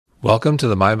Welcome to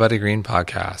the MindBodyGreen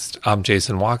podcast. I'm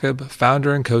Jason Wachob,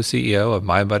 founder and co-CEO of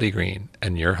MindBodyGreen,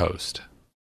 and your host.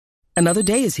 Another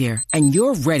day is here, and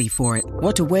you're ready for it.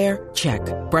 What to wear? Check.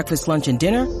 Breakfast, lunch, and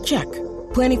dinner? Check.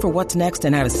 Planning for what's next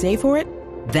and how to save for it?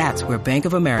 That's where Bank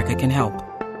of America can help.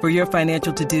 For your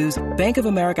financial to-dos, Bank of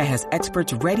America has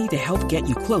experts ready to help get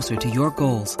you closer to your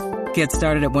goals. Get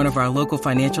started at one of our local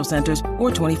financial centers or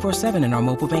 24/7 in our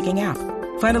mobile banking app.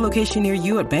 Find a location near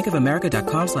you at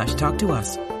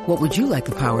bankofamerica.com/talktous. What would you like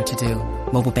the power to do?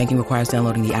 Mobile banking requires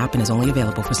downloading the app and is only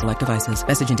available for select devices.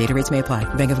 Message and data rates may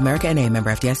apply. Bank of America N.A.,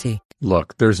 member FDIC.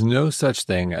 Look, there's no such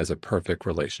thing as a perfect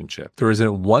relationship. There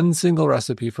isn't one single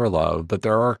recipe for love, but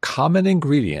there are common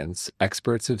ingredients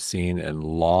experts have seen in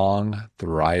long,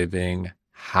 thriving,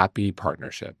 happy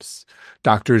partnerships.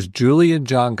 Doctors Julie and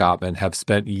John Gottman have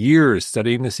spent years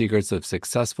studying the secrets of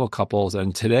successful couples,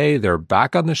 and today they're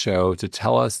back on the show to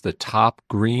tell us the top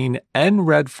green and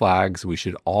red flags we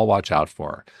should all watch out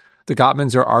for. The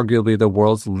Gottmans are arguably the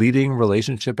world's leading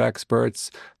relationship experts.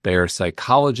 They are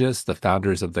psychologists, the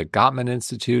founders of the Gottman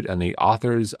Institute, and the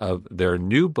authors of their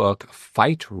new book,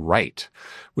 Fight Right,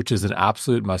 which is an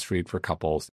absolute must-read for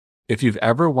couples. If you've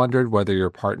ever wondered whether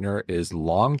your partner is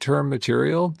long-term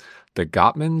material, the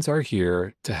Gottmans are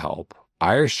here to help.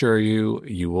 I assure you,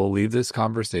 you will leave this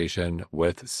conversation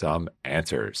with some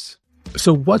answers.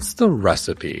 So what's the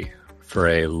recipe for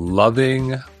a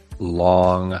loving,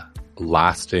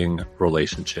 long-lasting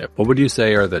relationship? What would you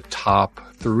say are the top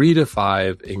 3 to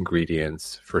 5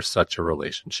 ingredients for such a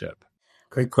relationship?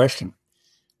 Great question.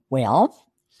 Well,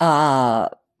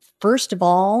 first of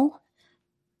all,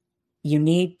 you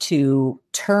need to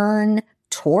turn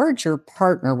towards your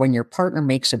partner when your partner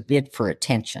makes a bid for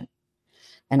attention.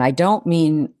 And I don't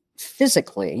mean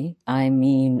physically, I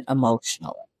mean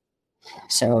emotionally.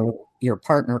 So your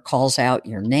partner calls out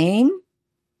your name.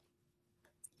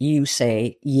 You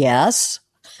say, yes.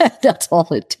 That's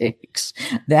all it takes.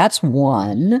 That's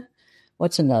one.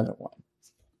 What's another one?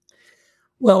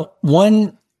 Well,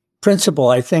 one principle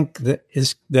I think that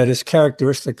is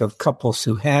characteristic of couples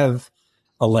who have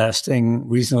a lasting,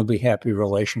 reasonably happy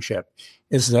relationship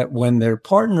is that when their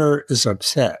partner is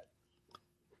upset,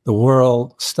 the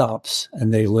world stops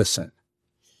and they listen.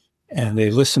 And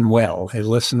they listen well. They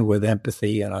listen with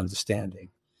empathy and understanding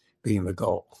being the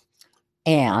goal.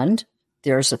 And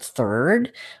there's a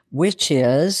third, which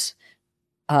is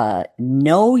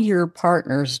know your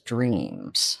partner's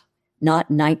dreams. Not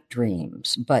night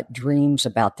dreams, but dreams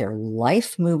about their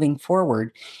life moving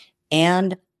forward,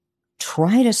 and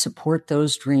try to support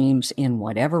those dreams in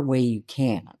whatever way you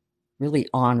can. Really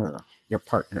honor your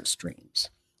partner's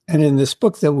dreams. And in this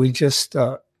book that we just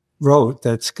wrote,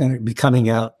 that's going to be coming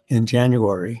out in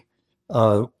January,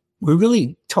 we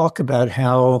really talk about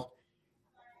how,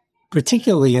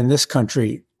 particularly in this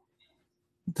country,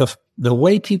 the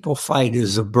way people fight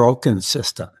is a broken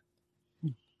system.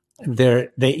 They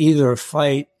either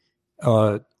fight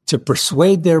to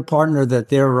persuade their partner that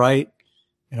they're right,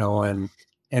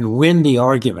 and win the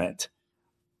argument,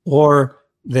 or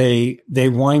they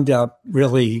wind up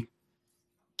really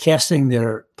casting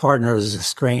their partner as a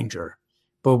stranger.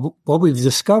 But what we've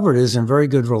discovered is in very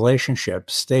good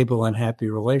relationships, stable and happy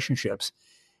relationships,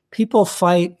 people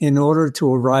fight in order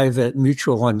to arrive at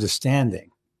mutual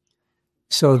understanding,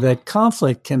 so that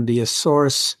conflict can be a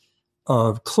source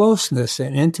of closeness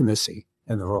and intimacy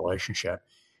in the relationship.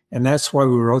 And that's why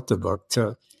we wrote the book,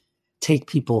 to take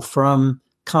people from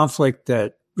conflict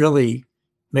that really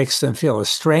makes them feel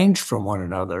estranged from one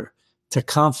another to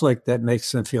conflict that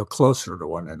makes them feel closer to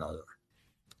one another.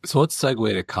 So let's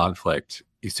segue to conflict.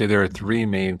 You say there are 3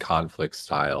 main conflict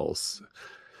styles: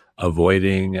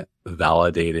 avoiding,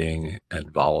 validating,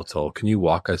 and volatile. Can you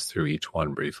walk us through each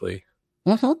one briefly?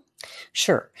 Mm-hmm.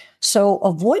 Sure. So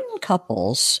avoidant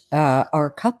couples are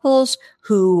couples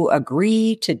who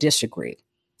agree to disagree.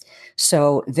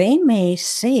 So they may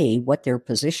say what their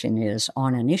position is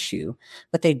on an issue,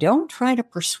 but they don't try to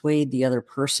persuade the other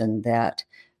person that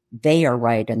they are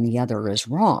right and the other is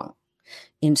wrong.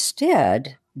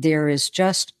 Instead, there is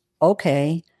just,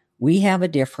 okay, we have a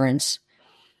difference.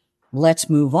 Let's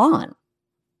move on.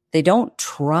 They don't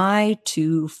try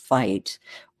to fight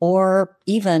or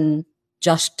even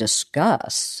just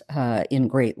discuss in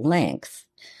great length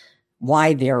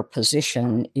why their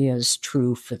position is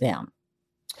true for them.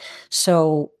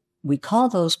 So we call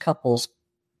those couples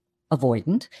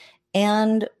avoidant,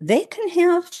 and they can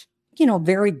have,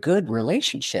 very good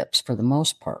relationships for the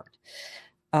most part.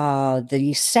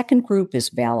 The second group is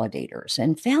validators,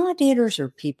 and validators are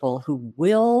people who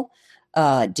will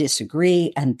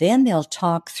disagree, and then they'll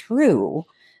talk through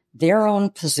their own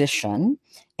position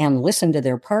and listen to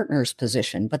their partner's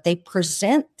position, but they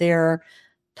present their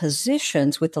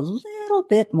positions with a little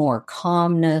bit more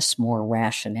calmness, more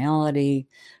rationality.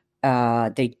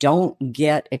 They don't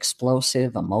get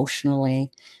explosive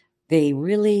emotionally. They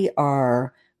really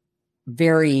are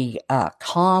very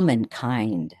calm and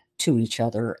kind to each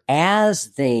other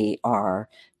as they are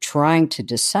trying to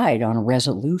decide on a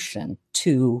resolution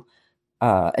to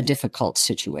a difficult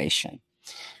situation.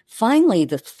 Finally,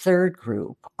 the third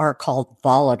group are called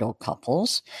volatile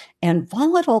couples. And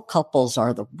volatile couples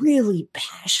are the really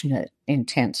passionate,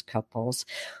 intense couples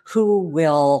who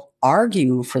will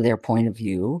argue for their point of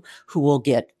view, who will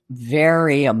get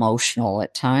very emotional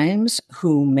at times,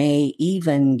 who may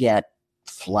even get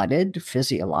flooded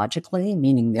physiologically,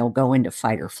 meaning they'll go into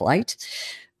fight or flight,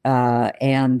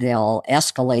 and they'll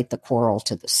escalate the quarrel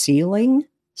to the ceiling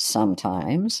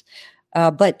sometimes.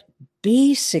 But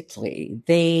basically,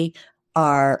 they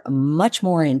are much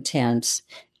more intense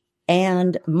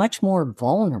and much more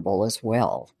vulnerable as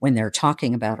well when they're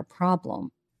talking about a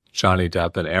problem. Johnny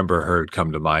Depp and Amber Heard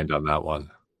come to mind on that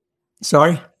one.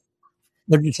 Sorry?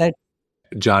 What did you say?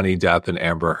 Johnny Depp and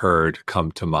Amber Heard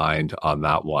come to mind on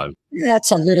that one. That's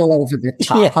a little over the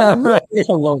top. Yeah, a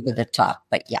little over the top,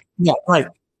 but yeah. Yeah, right.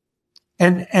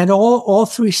 And all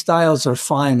three styles are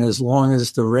fine as long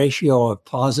as the ratio of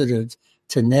positive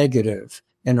to negative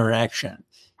interaction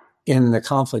in the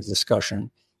conflict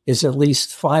discussion is at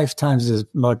least 5 times as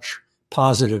much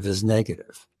positive as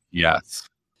negative. Yes.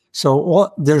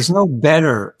 So there's no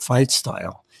better fight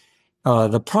style.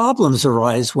 The problems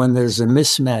arise when there's a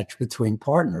mismatch between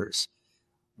partners.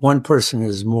 One person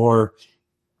is more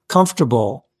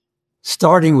comfortable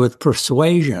starting with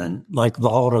persuasion, like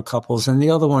volatile couples, and the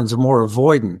other one's more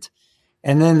avoidant.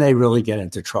 And then they really get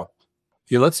into trouble.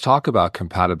 Yeah, let's talk about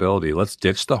compatibility. Let's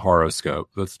ditch the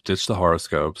horoscope. Let's ditch the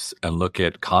horoscopes and look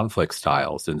at conflict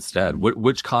styles instead.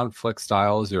 Which conflict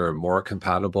styles are more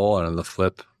compatible and on the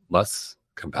flip, less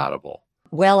compatible?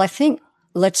 Well, I think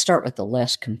let's start with the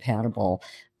less compatible.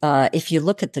 If you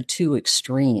look at the two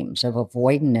extremes of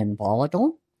avoidant and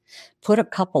volatile, put a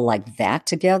couple like that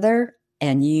together,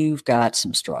 and you've got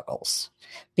some struggles.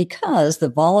 Because the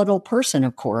volatile person,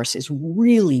 of course, is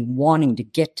really wanting to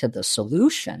get to the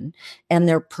solution, and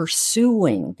they're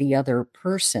pursuing the other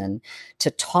person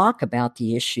to talk about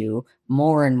the issue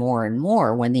more and more and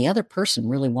more when the other person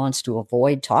really wants to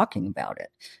avoid talking about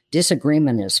it.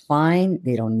 Disagreement is fine.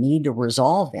 They don't need to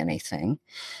resolve anything.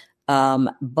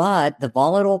 But the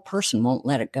volatile person won't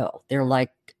let it go. They're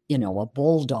like, a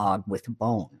bulldog with a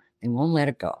bone. They won't let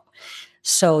it go.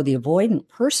 So the avoidant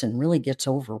person really gets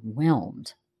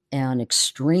overwhelmed and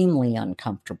extremely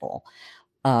uncomfortable.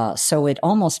 So it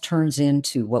almost turns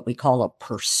into what we call a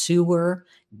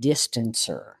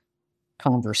pursuer-distancer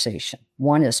conversation.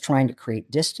 One is trying to create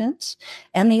distance,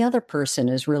 and the other person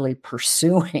is really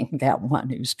pursuing that one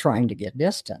who's trying to get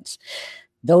distance.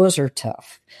 Those are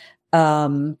tough.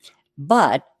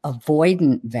 But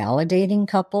avoidant validating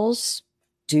couples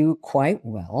do quite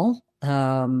well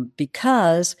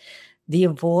because the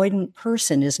avoidant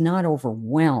person is not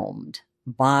overwhelmed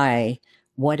by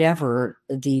whatever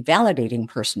the validating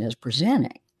person is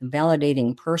presenting. The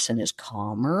validating person is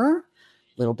calmer, a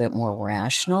little bit more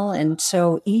rational, and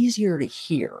so easier to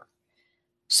hear.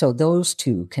 So those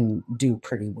two can do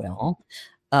pretty well.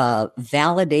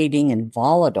 Validating and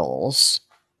volatiles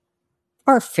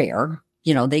are fair.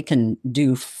 They can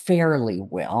do fairly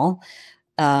well.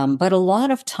 But a lot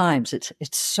of times it's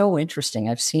so interesting.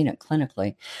 I've seen it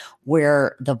clinically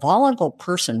where the volatile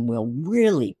person will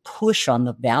really push on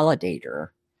the validator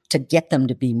to get them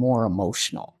to be more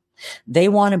emotional. They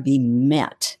want to be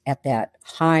met at that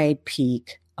high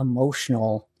peak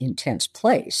emotional intense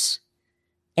place.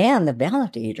 And the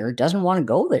validator doesn't want to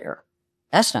go there.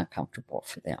 That's not comfortable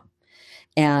for them.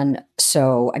 And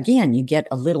so, again, you get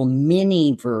a little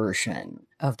mini version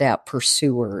of that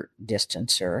pursuer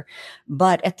distancer.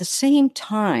 But at the same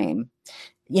time,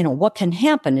 what can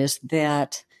happen is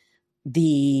that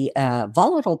the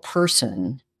volatile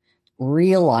person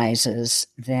realizes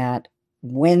that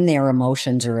when their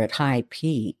emotions are at high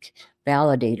peak,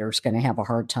 validator is going to have a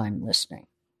hard time listening.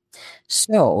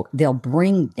 So they'll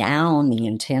bring down the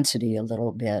intensity a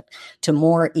little bit to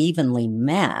more evenly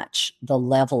match the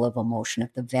level of emotion of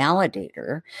the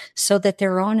validator so that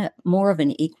they're on more of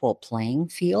an equal playing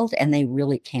field and they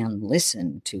really can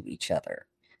listen to each other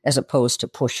as opposed to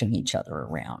pushing each other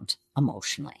around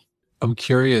emotionally. I'm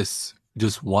curious,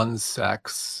 does one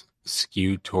sex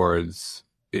skew towards,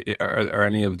 are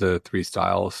any of the three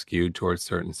styles skewed towards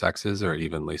certain sexes or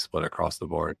evenly split across the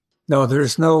board? No,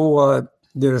 there's no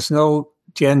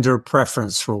gender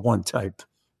preference for one type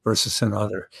versus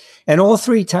another. And all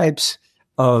three types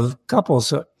of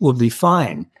couples will be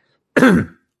fine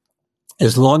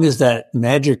as long as that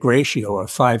magic ratio of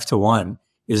 5-1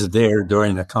 is there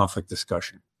during the conflict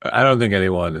discussion. I don't think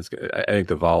anyone is. I think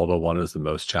the volatile one is the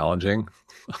most challenging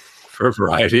for a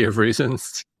variety of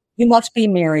reasons. You must be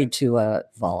married to a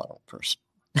volatile person.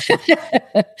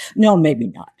 No, maybe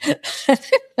not.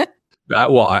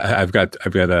 Well, I've got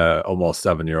a almost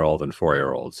 7-year-old and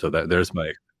 4-year-old, so there's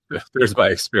my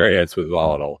experience with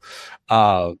volatile.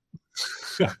 Uh,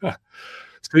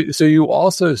 so you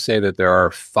also say that there are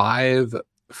 5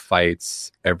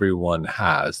 fights everyone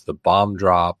has: the bomb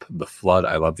drop, the flood.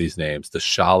 I love these names: the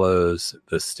shallows,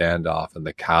 the standoff, and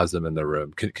the chasm in the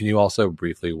room. Can you also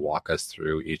briefly walk us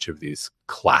through each of these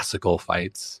classical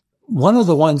fights? One of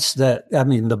the ones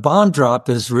the bomb drop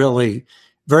is really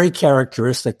very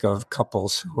characteristic of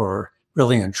couples who are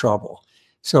really in trouble.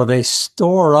 So they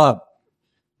store up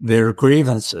their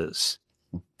grievances,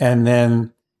 and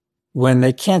then when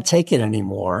they can't take it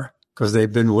anymore because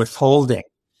they've been withholding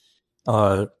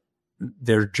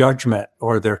their judgment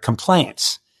or their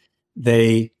complaints,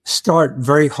 they start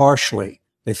very harshly.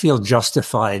 They feel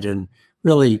justified in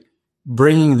really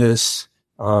bringing this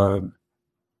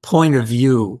point of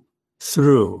view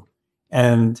through.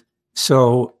 And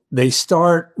so they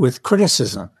start with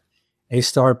criticism. They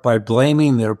start by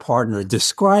blaming their partner,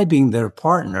 describing their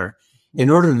partner in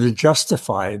order to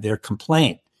justify their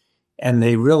complaint. And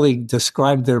they really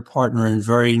describe their partner in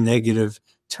very negative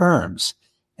terms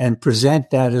and present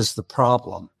that as the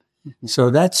problem. Mm-hmm. So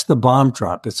that's the bomb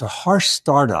drop. It's a harsh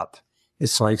startup.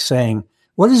 It's like saying,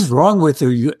 what is wrong with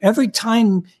you? Every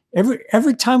time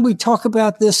we talk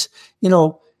about this,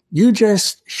 you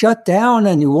just shut down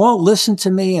and you won't listen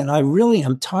to me. And I really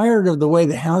am tired of the way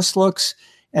the house looks.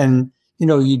 And,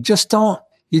 you just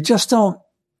don't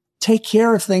take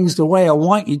care of things the way I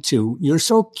want you to. You're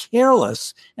so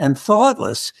careless and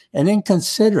thoughtless and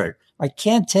inconsiderate. I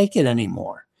can't take it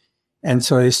anymore. And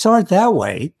so they start that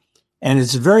way. And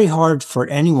it's very hard for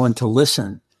anyone to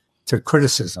listen to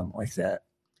criticism like that.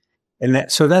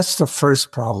 And so that's the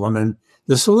first problem. And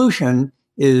the solution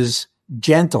is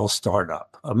gentle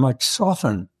startup, a much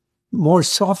more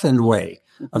softened way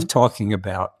of talking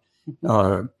about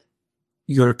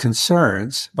your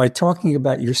concerns by talking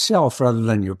about yourself rather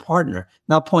than your partner,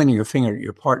 not pointing a finger at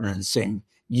your partner and saying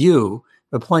you,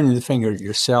 but pointing the finger at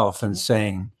yourself and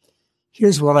saying,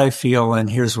 here's what I feel and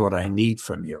here's what I need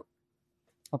from you.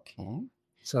 Okay.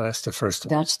 So that's the first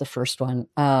one. That's the first one.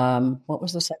 What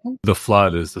was the second? The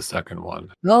flood is the second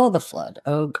one. Oh, the flood.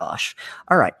 Oh, gosh.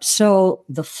 All right. So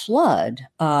the flood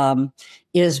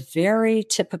is very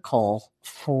typical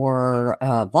for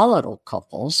volatile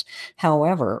couples,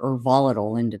 or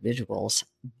volatile individuals.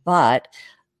 But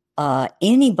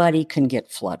anybody can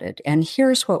get flooded. And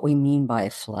here's what we mean by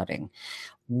flooding.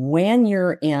 When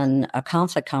you're in a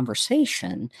conflict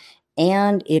conversation,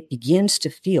 and it begins to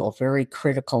feel very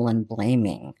critical and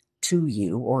blaming to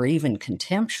you or even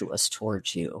contemptuous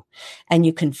towards you. And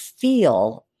you can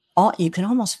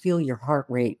almost feel your heart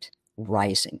rate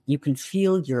rising. You can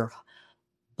feel your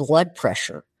blood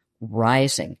pressure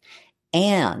rising.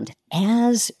 And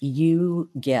as you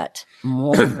get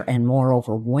more and more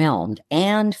overwhelmed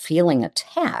and feeling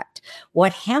attacked,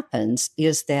 what happens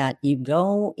is that you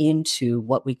go into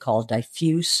what we call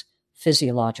diffuse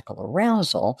physiological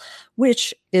arousal,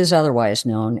 which is otherwise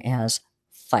known as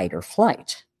fight or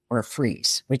flight or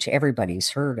freeze, which everybody's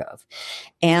heard of.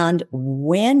 And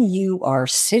when you are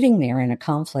sitting there in a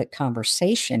conflict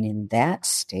conversation in that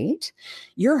state,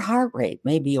 your heart rate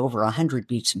may be over 100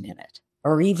 beats a minute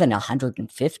or even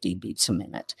 150 beats a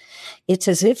minute. It's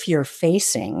as if you're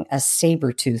facing a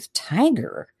saber-toothed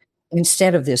tiger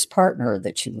instead of this partner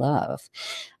that you love.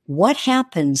 What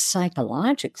happens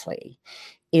psychologically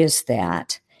is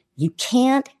that you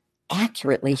can't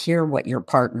accurately hear what your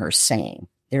partner's saying.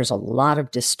 There's a lot of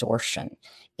distortion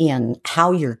in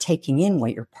how you're taking in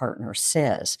what your partner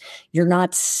says. You're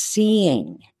not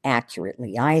seeing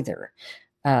accurately either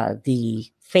the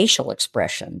facial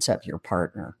expressions of your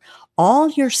partner. All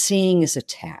you're seeing is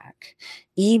attack,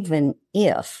 even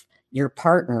if your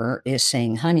partner is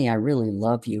saying, honey, I really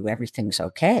love you. Everything's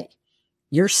okay.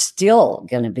 You're still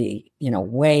going to be,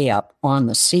 way up on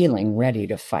the ceiling, ready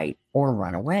to fight or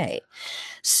run away.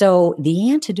 So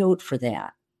the antidote for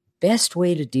that, best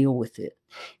way to deal with it,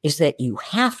 is that you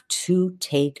have to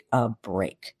take a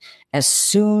break as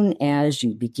soon as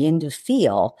you begin to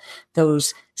feel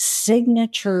those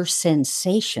signature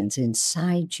sensations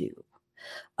inside you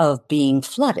of being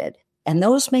flooded. And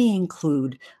those may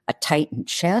include a tightened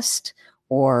chest,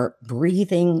 or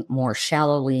breathing more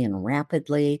shallowly and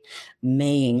rapidly,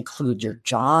 may include your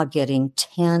jaw getting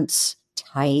tense,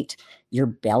 tight, your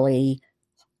belly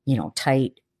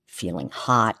tight, feeling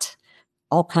hot,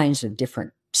 all kinds of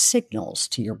different signals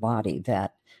to your body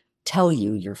that tell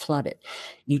you you're flooded.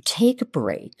 You take a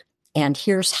break, and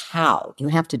here's how you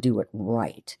have to do it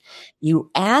right.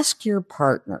 You ask your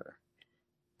partner,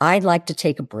 I'd like to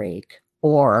take a break,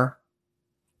 or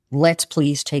let's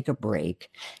please take a break.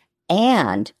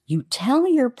 And you tell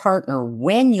your partner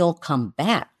when you'll come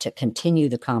back to continue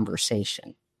the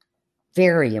conversation.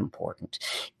 Very important.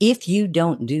 If you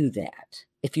don't do that,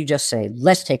 if you just say,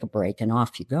 let's take a break and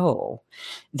off you go,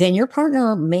 then your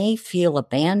partner may feel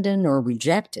abandoned or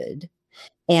rejected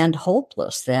and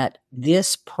hopeless that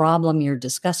this problem you're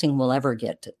discussing will ever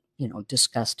get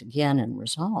discussed again and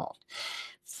resolved.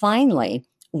 Finally,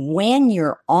 when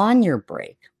you're on your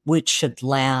break, which should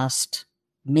last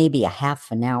maybe a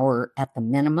half an hour at the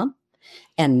minimum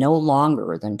and no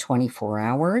longer than 24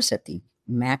 hours at the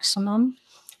maximum,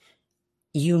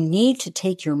 you need to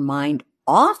take your mind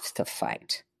off the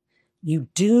fight. You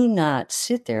do not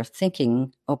sit there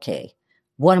thinking, okay,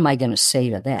 what am I going to say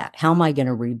to that? How am I going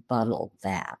to rebuttal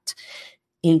that?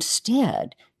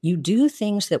 Instead, you do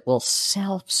things that will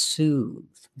self-soothe,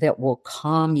 that will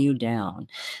calm you down.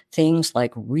 Things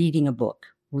like reading a book,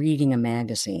 reading a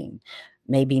magazine,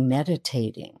 maybe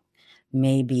meditating,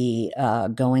 maybe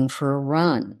going for a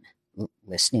run,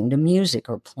 listening to music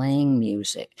or playing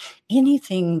music,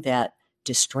 anything that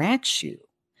distracts you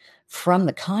from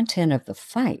the content of the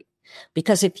fight.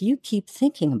 Because if you keep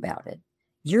thinking about it,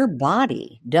 your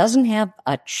body doesn't have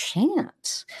a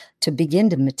chance to begin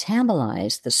to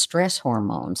metabolize the stress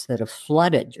hormones that have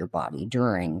flooded your body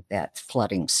during that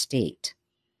flooding state.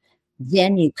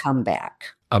 Then you come back.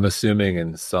 I'm assuming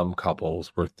in some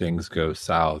couples where things go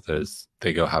south is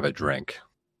they go have a drink.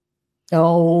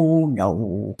 Oh,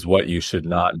 no. It's what you should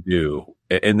not do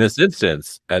in this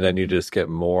instance. And then you just get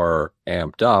more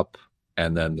amped up,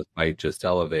 and then the fight just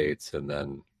elevates, and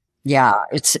then yeah,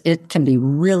 it can be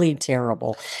really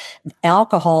terrible.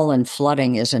 Alcohol and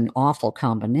flooding is an awful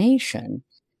combination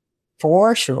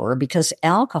for sure, because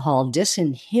alcohol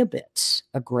disinhibits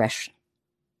aggression.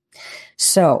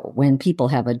 So when people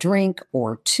have a drink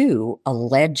or two,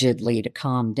 allegedly to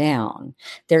calm down,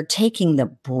 they're taking the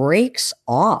brakes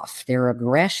off their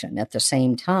aggression at the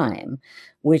same time,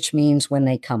 which means when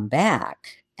they come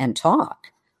back and talk,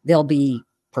 they'll be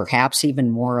perhaps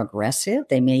even more aggressive.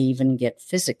 They may even get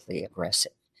physically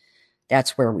aggressive.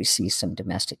 That's where we see some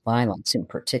domestic violence in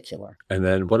particular. And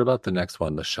then what about the next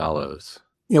one, the shallows?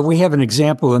 We have an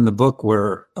example in the book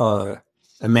where a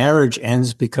marriage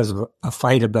ends because of a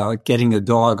fight about getting a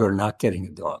dog or not getting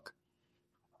a dog.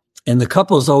 And the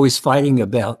couple is always fighting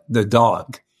about the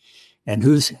dog and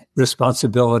whose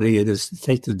responsibility it is to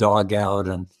take the dog out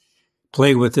and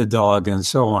play with the dog and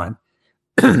so on.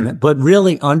 But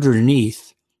really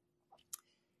underneath,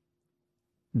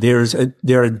 there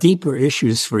are deeper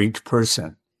issues for each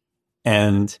person.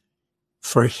 And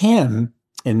for him,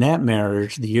 in that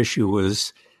marriage, the issue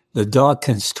was the dog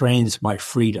constrains my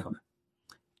freedom.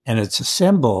 And it's a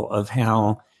symbol of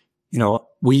how,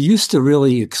 we used to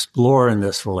really explore in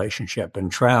this relationship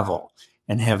and travel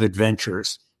and have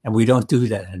adventures, and we don't do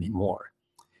that anymore.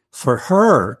 For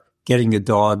her, getting a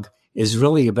dog is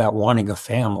really about wanting a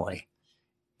family.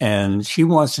 And she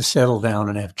wants to settle down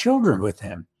and have children with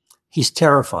him. He's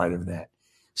terrified of that.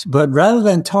 But rather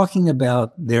than talking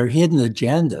about their hidden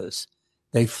agendas,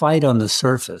 they fight on the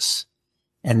surface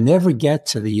and never get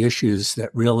to the issues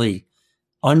that really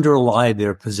underlie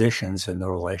their positions in the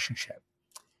relationship.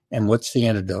 And what's the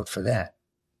antidote for that?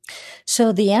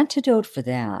 So the antidote for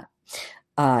that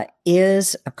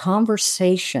is a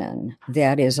conversation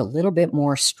that is a little bit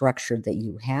more structured that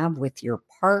you have with your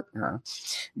partner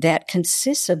that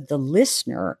consists of the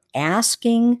listener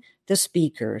asking the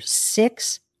speaker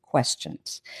 6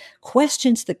 questions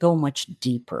that go much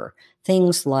deeper.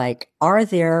 Things like, are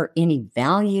there any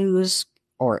values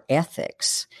or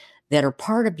ethics that are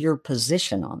part of your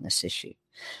position on this issue?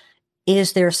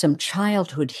 Is there some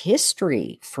childhood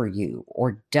history for you,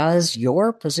 or does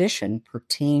your position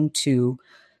pertain to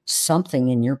something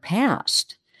in your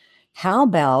past? How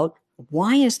about,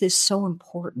 why is this so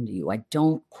important to you? I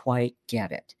don't quite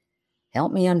get it.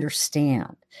 Help me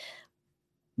understand.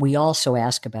 We also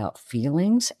ask about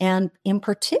feelings, and in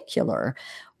particular,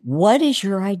 what is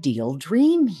your ideal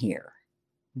dream here?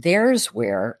 There's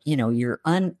where, you're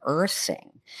unearthing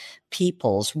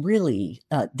people's really,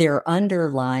 their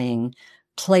underlying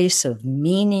place of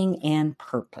meaning and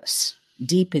purpose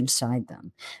deep inside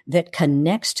them that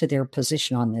connects to their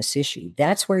position on this issue.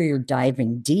 That's where you're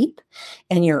diving deep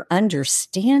and you're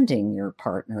understanding your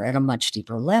partner at a much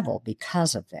deeper level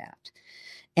because of that.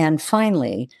 And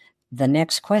finally, the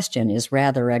next question is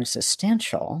rather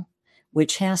existential.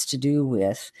 which has to do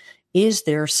with, is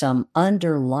there some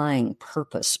underlying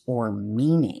purpose or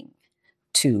meaning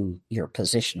to your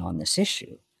position on this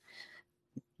issue?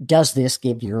 Does this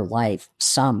give your life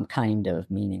some kind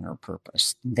of meaning or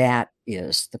purpose? That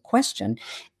is the question.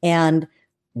 And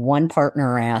one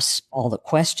partner asks all the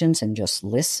questions and just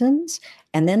listens,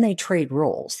 and then they trade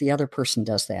roles. The other person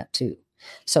does that too.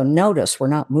 So notice we're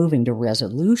not moving to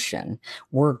resolution.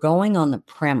 We're going on the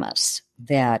premise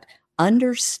that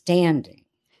understanding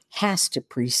has to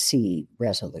precede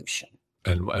resolution.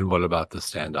 And what about the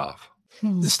standoff?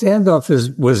 The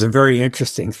standoff was a very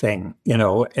interesting thing,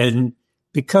 and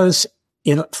because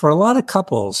for a lot of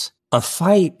couples, a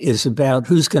fight is about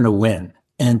who's going to win.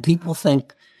 And people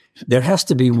think there has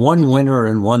to be one winner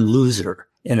and one loser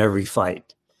in every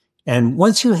fight. And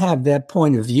once you have that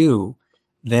point of view,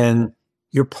 then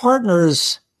your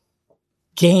partner's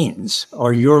gains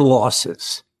are your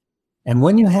losses. And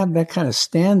when you have that kind of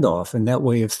standoff and that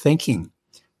way of thinking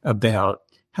about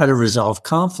how to resolve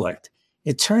conflict,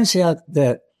 it turns out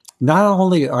that not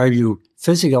only are you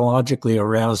physiologically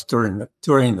aroused during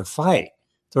the fight,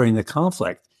 during the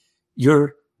conflict,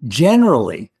 you're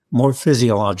generally more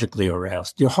physiologically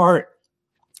aroused. Your heart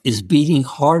is beating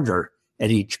harder at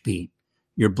each beat.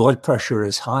 Your blood pressure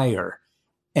is higher.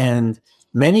 And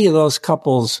many of those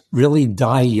couples really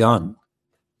die young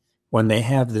when they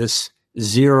have this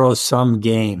zero-sum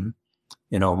game.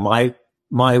 My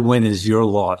win is your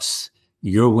loss.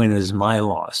 Your win is my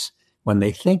loss. When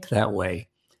they think that way,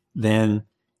 then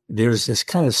there's this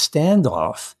kind of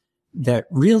standoff that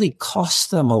really costs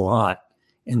them a lot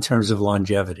in terms of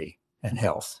longevity and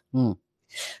health.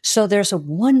 So there's a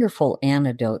wonderful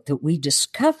anecdote that we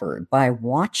discovered by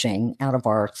watching out of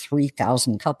our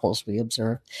 3,000 couples we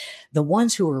observed, the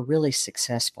ones who were really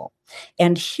successful.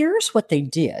 And here's what they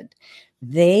did.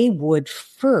 They would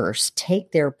first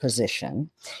take their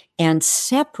position and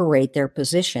separate their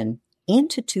position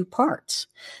into two parts.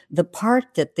 The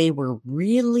part that they were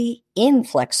really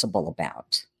inflexible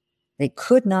about, they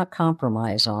could not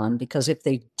compromise on, because if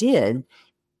they did,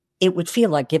 it would feel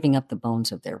like giving up the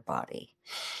bones of their body.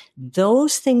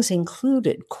 Those things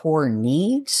included core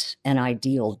needs, an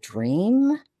ideal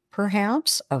dream,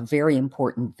 perhaps, a very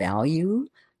important value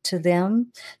to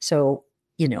them. So,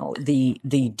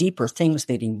 the deeper things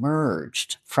that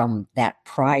emerged from that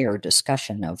prior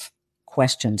discussion of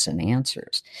questions and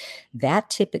answers, that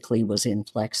typically was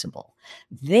inflexible.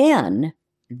 Then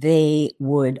they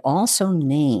would also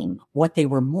name what they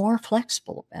were more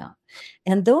flexible about.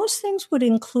 And those things would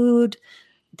include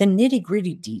the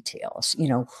nitty-gritty details,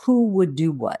 who would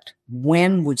do what,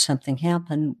 when would something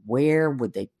happen, where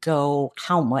would they go,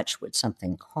 how much would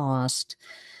something cost,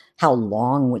 how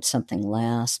long would something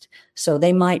last. So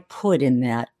they might put in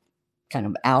that kind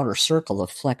of outer circle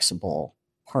of flexible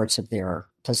parts of their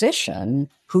position,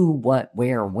 who, what,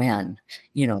 where, when,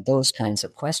 those kinds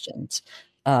of questions.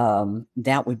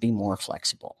 That would be more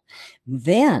flexible.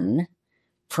 Then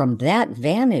from that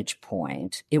vantage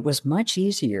point, it was much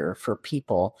easier for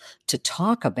people to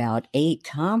talk about a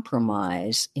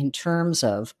compromise in terms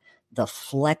of the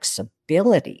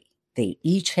flexibility they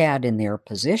each had in their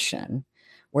position.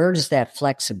 Where does that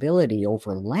flexibility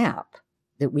overlap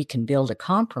that we can build a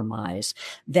compromise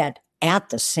that at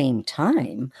the same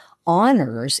time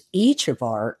honors each of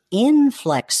our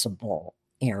inflexible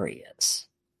areas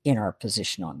in our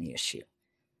position on the issue,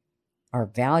 our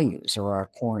values or our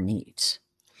core needs?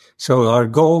 So our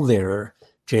goal there,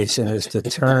 Jason, is to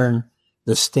turn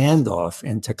the standoff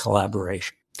into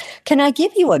collaboration. Can I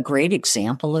give you a great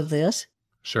example of this?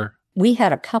 Sure. We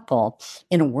had a couple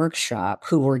in a workshop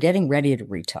who were getting ready to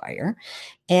retire,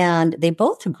 and they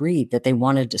both agreed that they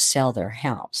wanted to sell their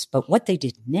house. But what they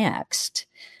did next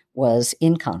was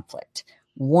in conflict.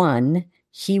 One,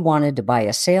 he wanted to buy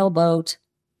a sailboat,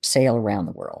 sail around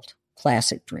the world.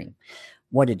 Classic dream.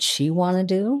 What did she want to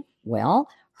do? Well,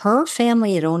 her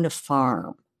family had owned a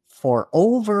farm for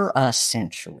over a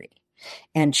century,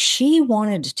 and she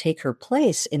wanted to take her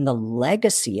place in the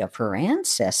legacy of her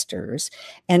ancestors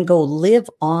and go live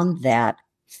on that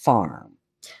farm.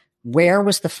 Where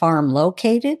was the farm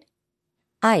located?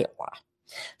 Iowa.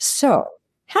 So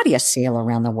how do you sail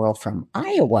around the world from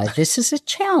Iowa? This is a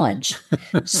challenge.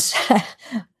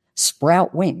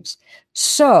 Sprout wings.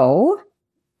 So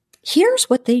here's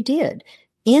what they did.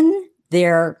 In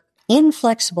their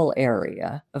inflexible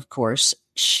area, of course,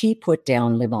 she put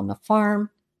down live on the farm.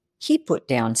 He put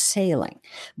down sailing.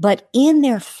 But in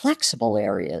their flexible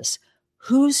areas,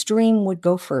 whose dream would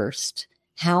go first?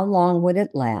 How long would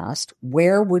it last?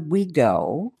 Where would we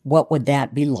go? What would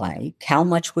that be like? How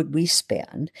much would we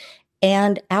spend?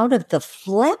 And out of the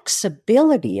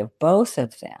flexibility of both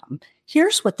of them,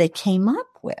 Here's what they came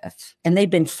up with. And they've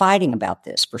been fighting about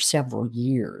this for several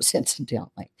years,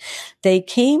 incidentally. They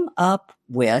came up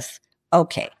with,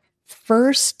 okay,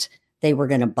 first they were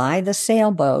going to buy the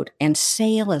sailboat and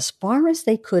sail as far as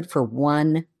they could for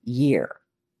 1 year.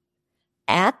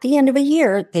 At the end of a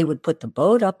year, they would put the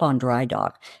boat up on dry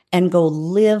dock and go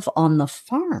live on the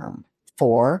farm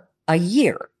for a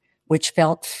year, which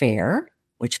felt fair,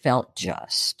 which felt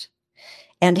just,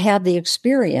 and had the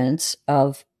experience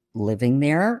of living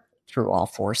there through all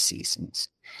 4 seasons.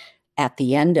 At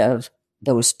the end of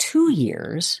those 2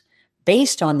 years,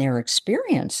 based on their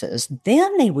experiences,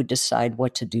 then they would decide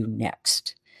what to do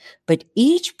next. But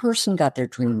each person got their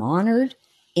dream honored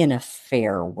in a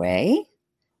fair way,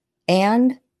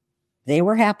 and they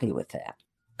were happy with that.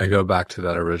 I go back to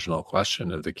that original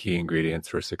question of the key ingredients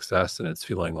for success, and it's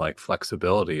feeling like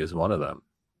flexibility is one of them.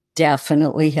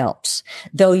 Definitely helps.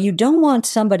 Though you don't want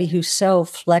somebody who's so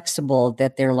flexible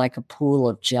that they're like a pool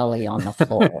of jelly on the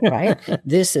floor, right?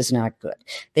 This is not good.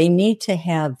 They need to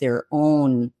have their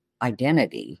own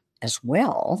identity as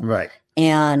well. Right.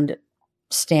 And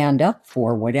stand up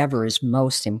for whatever is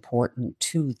most important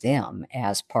to them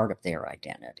as part of their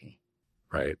identity.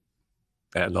 Right.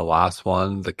 And the last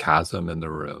one, the chasm in the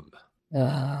room.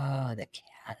 Oh, the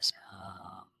chasm.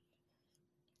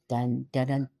 Dun, dun,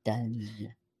 dun,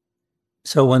 dun.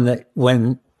 So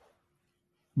when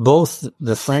both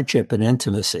the friendship and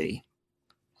intimacy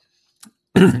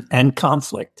and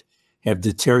conflict have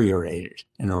deteriorated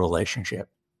in a relationship,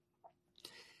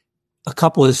 a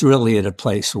couple is really at a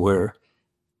place where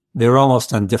they're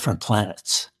almost on different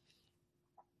planets,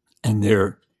 and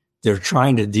they're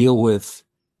trying to deal with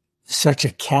such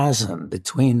a chasm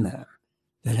between them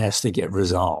that has to get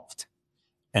resolved.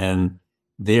 And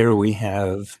there we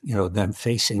have, them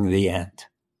facing the end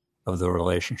of the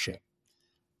relationship.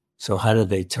 So how do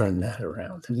they turn that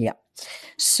around? Yeah.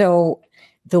 So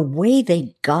the way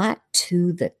they got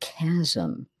to the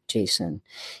chasm, Jason,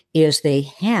 is they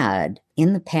had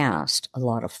in the past a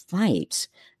lot of fights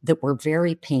that were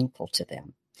very painful to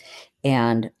them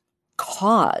and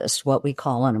caused what we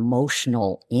call an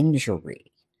emotional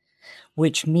injury,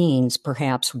 which means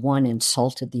perhaps one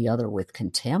insulted the other with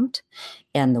contempt,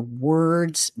 and the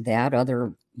words that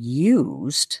other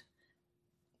used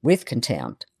with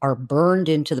contempt are burned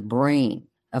into the brain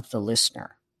of the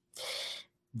listener.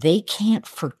 They can't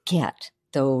forget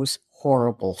those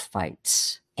horrible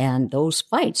fights. And those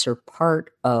fights are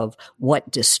part of what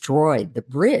destroyed the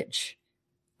bridge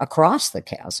across the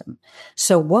chasm.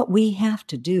 So what we have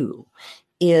to do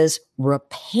is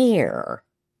repair,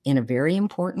 in a very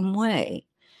important way,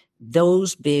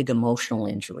 those big emotional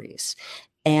injuries.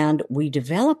 And we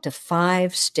developed a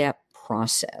 5-step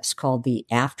process called the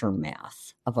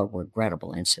aftermath of a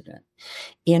regrettable incident,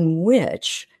 in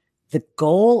which the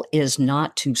goal is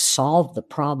not to solve the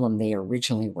problem they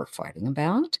originally were fighting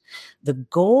about. The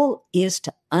goal is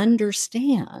to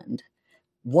understand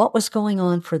what was going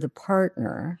on for the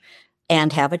partner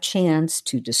and have a chance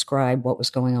to describe what was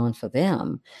going on for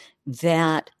them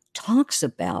that talks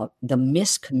about the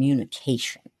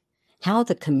miscommunication, how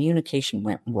the communication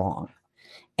went wrong.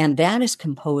 And that is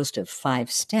composed of 5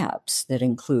 steps that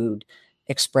include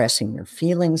expressing your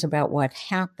feelings about what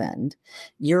happened,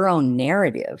 your own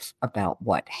narrative about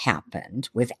what happened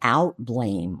without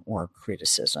blame or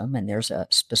criticism. And there's a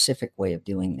specific way of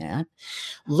doing that.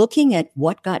 Looking at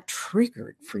what got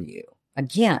triggered for you.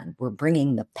 Again, we're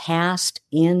bringing the past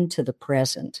into the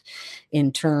present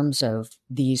in terms of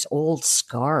these old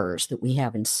scars that we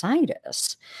have inside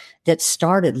us that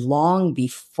started long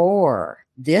before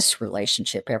this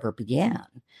relationship ever began,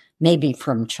 maybe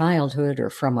from childhood or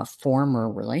from a former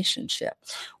relationship.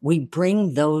 We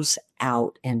bring those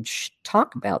out and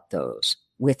talk about those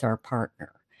with our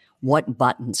partner. What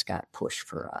buttons got pushed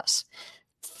for us?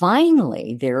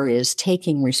 Finally, there is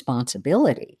taking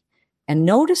responsibility. And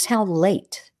notice how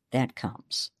late that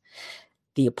comes.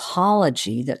 The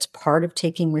apology that's part of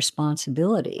taking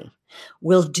responsibility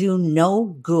will do no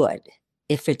good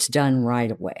if it's done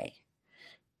right away.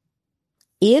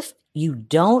 If you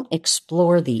don't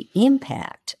explore the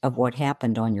impact of what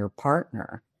happened on your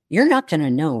partner, you're not going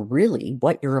to know really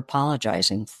what you're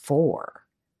apologizing for.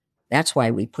 That's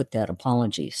why we put that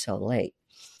apology so late.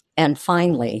 And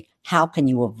finally, how can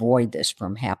you avoid this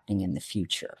from happening in the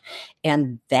future?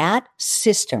 And that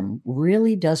system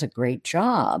really does a great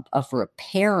job of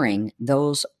repairing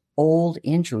those old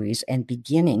injuries and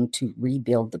beginning to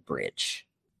rebuild the bridge.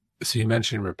 So you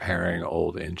mentioned repairing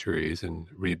old injuries and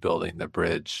rebuilding the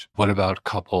bridge. What about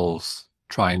couples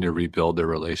trying to rebuild their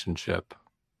relationship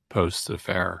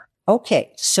post-affair?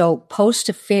 Okay, so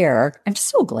post-affair, I'm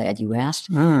so glad you asked.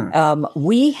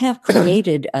 We have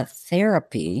created a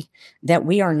therapy that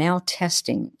we are now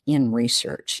testing in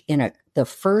research in the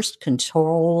first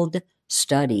controlled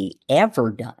study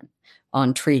ever done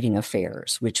on treating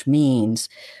affairs, which means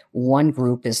one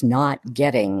group is not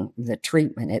getting the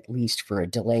treatment, at least for a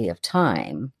delay of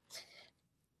time,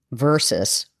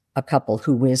 versus a couple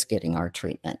who is getting our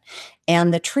treatment.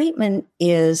 And the treatment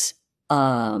is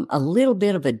a little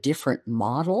bit of a different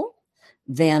model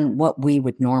than what we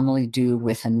would normally do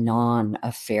with a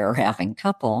non-affair having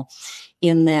couple,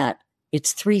 in that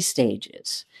it's 3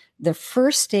 stages. The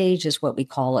first stage is what we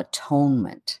call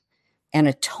atonement. And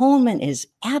atonement is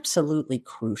absolutely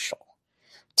crucial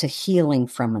to healing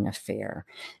from an affair.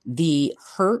 The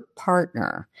hurt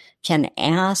partner can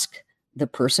ask the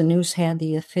person who's had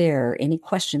the affair any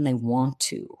question they want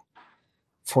to,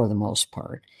 for the most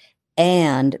part.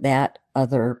 And that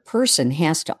other person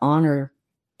has to honor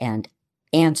and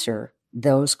answer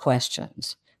those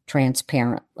questions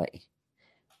transparently.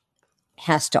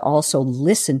 Has to also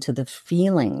listen to the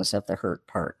feelings of the hurt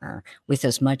partner with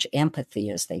as much empathy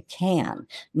as they can.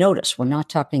 Notice, we're not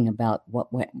talking about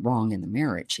what went wrong in the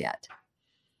marriage yet.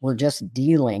 We're just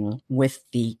dealing with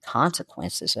the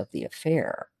consequences of the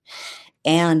affair.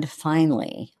 And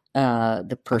finally,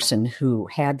 the person who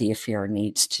had the affair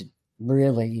needs to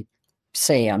really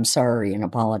say, I'm sorry, and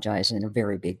apologize in a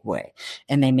very big way.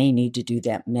 And they may need to do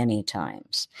that many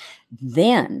times.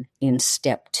 Then in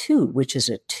step 2, which is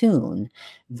attune,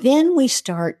 then we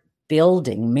start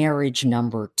building marriage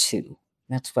number 2.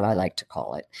 That's what I like to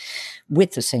call it,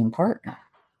 with the same partner.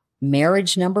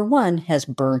 Marriage number 1 has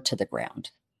burned to the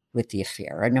ground with the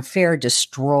affair. An affair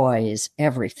destroys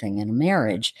everything in a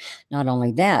marriage. Not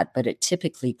only that, but it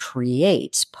typically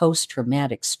creates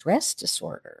post-traumatic stress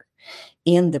disorder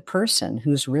in the person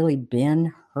who's really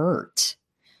been hurt.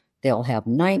 They'll have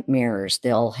nightmares.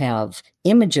 They'll have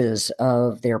images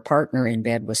of their partner in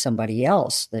bed with somebody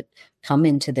else that come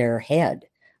into their head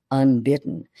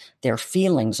unbidden. Their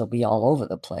feelings will be all over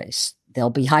the place.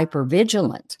 They'll be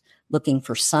hypervigilant, looking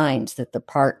for signs that the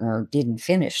partner didn't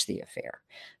finish the affair,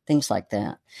 things like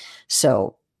that.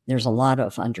 So there's a lot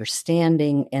of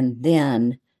understanding and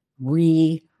then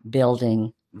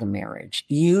rebuilding the marriage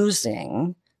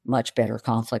using much better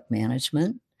conflict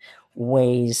management,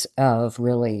 ways of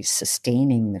really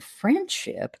sustaining the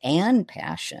friendship and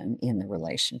passion in the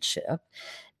relationship,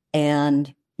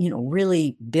 and,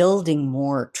 really building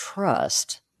more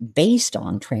trust based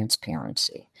on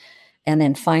transparency. And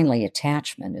then finally,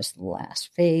 attachment is the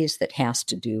last phase that has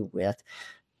to do with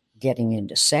getting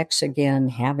into sex again,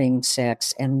 having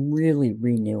sex, and really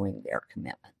renewing their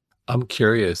commitment. I'm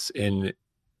curious, in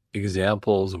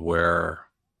examples where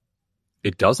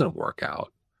it doesn't work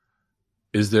out,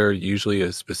 is there usually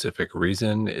a specific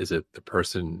reason? Is it the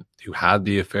person who had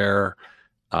the affair?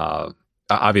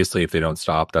 Obviously, if they don't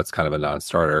stop, that's kind of a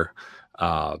non-starter.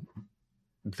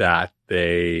 That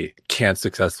they can't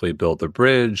successfully build the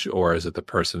bridge, or is it the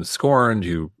person scorned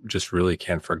who just really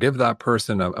can't forgive that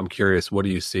person? I'm curious, what do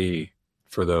you see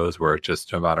for those where it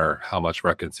just, no matter how much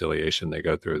reconciliation they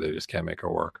go through, they just can't make it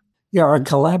work? Yeah, our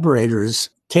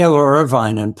collaborators, Taylor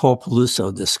Irvine and Paul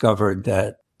Peluso, discovered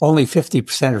that only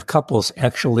 50% of couples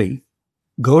actually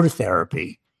go to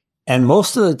therapy. And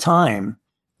most of the time,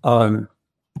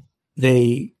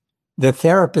 the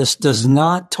therapist does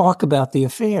not talk about the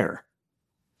affair.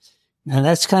 And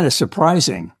that's kind of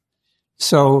surprising.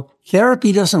 So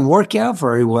therapy doesn't work out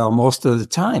very well most of the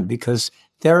time because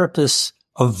therapists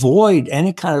avoid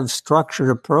any kind of structured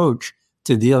approach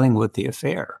to dealing with the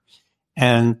affair.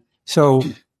 And so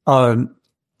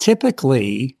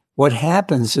typically what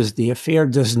happens is the affair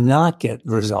does not get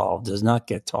resolved, does not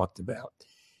get talked about.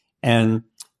 And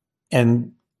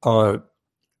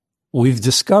we've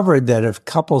discovered that if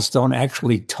couples don't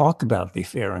actually talk about the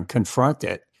affair and confront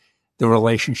it, the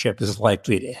relationship is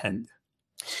likely to end.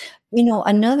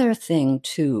 Another thing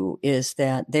too is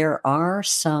that there are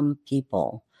some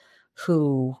people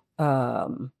who,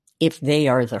 if they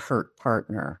are the hurt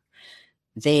partner,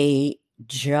 they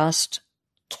just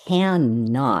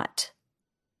cannot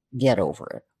get over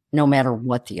it, no matter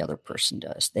what the other person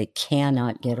does. They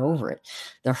cannot get over it.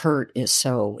 The hurt is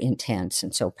so intense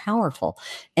and so powerful.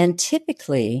 And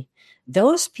typically,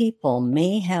 those people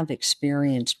may have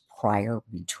experienced prior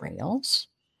betrayals.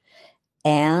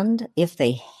 And if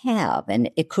they have, and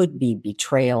it could be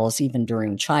betrayals even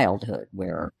during childhood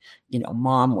where,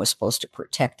 mom was supposed to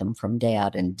protect them from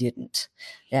dad and didn't,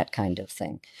 that kind of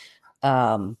thing.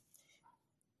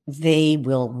 They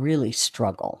will really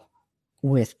struggle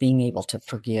with being able to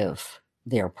forgive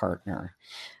their partner.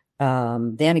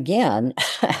 Then again,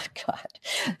 God,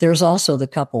 there's also the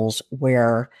couples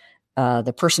where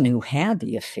the person who had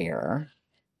the affair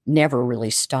never really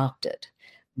stopped it,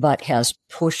 but has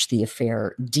pushed the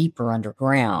affair deeper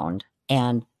underground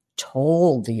and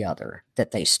told the other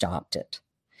that they stopped it.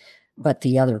 But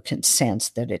the other consents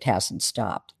that it hasn't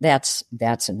stopped. That's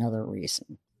another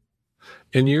reason.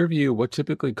 In your view, what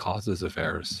typically causes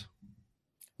affairs?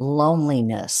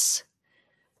 Loneliness.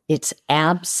 It's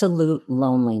absolute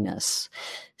loneliness.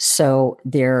 So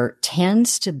there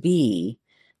tends to be,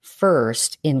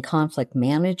 first, in conflict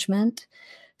management,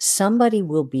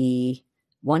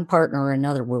 one partner or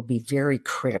another will be very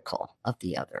critical of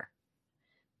the other,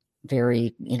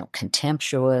 very,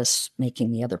 contemptuous,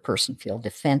 making the other person feel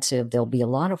defensive. There'll be a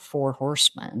lot of four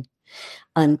horsemen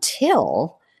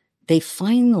until they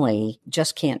finally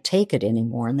just can't take it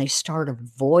anymore and they start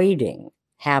avoiding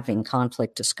having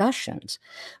conflict discussions.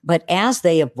 But as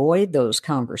they avoid those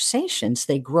conversations,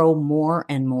 they grow more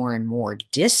and more and more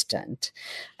distant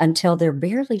until they're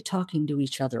barely talking to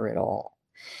each other at all.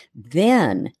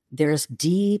 Then there's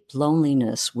deep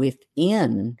loneliness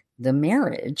within the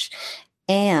marriage.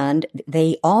 And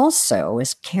they also,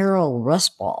 as Carol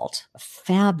Rusbalt, a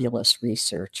fabulous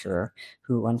researcher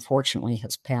who unfortunately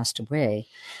has passed away,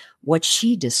 what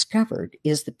she discovered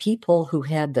is the people who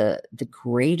had the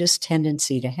greatest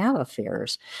tendency to have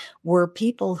affairs were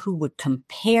people who would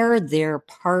compare their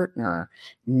partner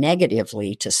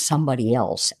negatively to somebody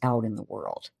else out in the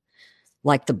world,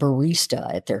 like the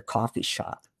barista at their coffee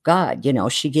shop. God,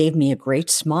 she gave me a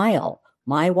great smile.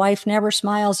 My wife never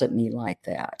smiles at me like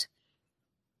that.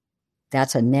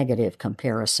 That's a negative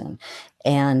comparison.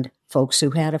 And folks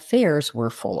who had affairs were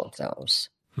full of those.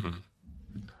 Hmm.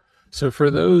 So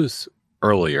for those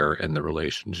earlier in the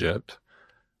relationship,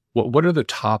 what are the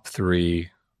top 3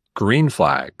 green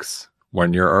flags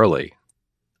when you're early?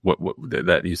 What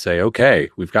that you say, okay,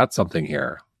 we've got something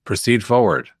here. Proceed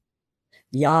forward.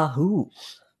 Yahoo.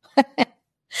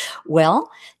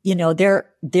 Well, there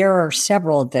are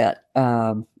several that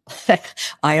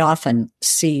I often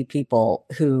see people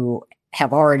who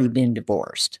have already been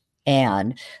divorced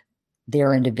and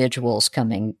they're individuals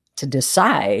coming to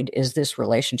decide, is this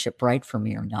relationship right for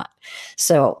me or not?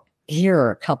 So here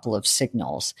are a couple of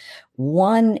signals.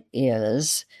 One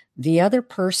is the other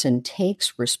person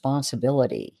takes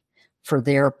responsibility for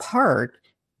their part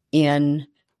in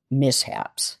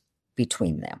mishaps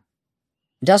between them.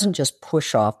 It doesn't just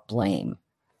push off blame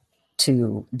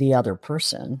to the other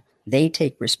person. They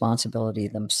take responsibility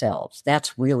themselves.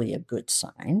 That's really a good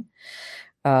sign.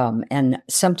 And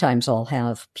sometimes I'll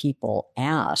have people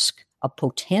ask a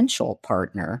potential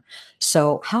partner,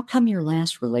 so how come your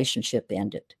last relationship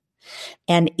ended?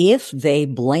 And if they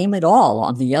blame it all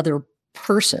on the other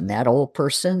person, that old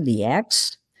person, the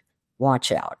ex,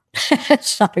 watch out.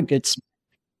 It's not a good sign.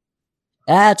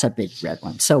 That's a big red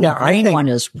one. So green one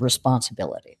is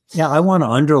responsibility. Yeah, I want to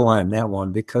underline that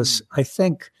one because I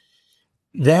think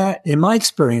that, in my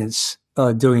experience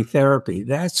doing therapy,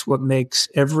 that's what makes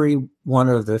every one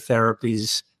of the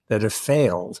therapies that have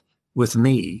failed with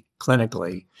me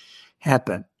clinically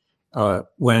happen.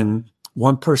 When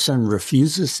one person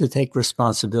refuses to take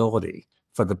responsibility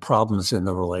for the problems in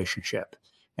the relationship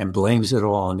and blames it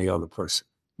all on the other person.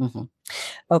 Mm-hmm.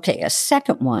 Okay, a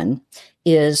second one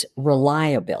is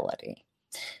reliability.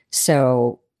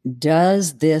 So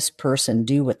does this person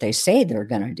do what they say they're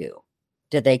going to do?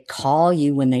 Do they call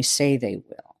you when they say they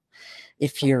will?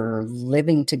 If you're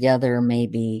living together,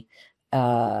 maybe,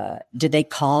 do they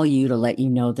call you to let you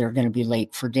know they're going to be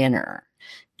late for dinner?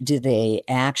 Do they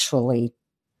actually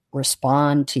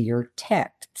respond to your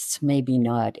texts? Maybe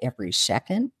not every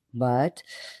second, but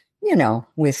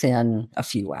within a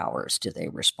few hours, do they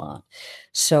respond?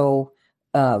 So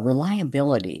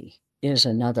reliability is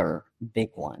another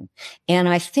big one. And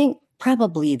I think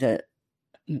probably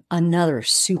another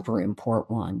super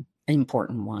important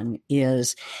one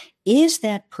is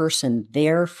that person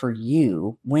there for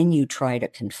you when you try to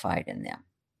confide in them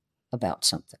about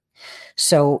something?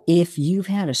 So if you've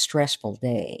had a stressful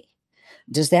day,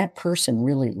 does that person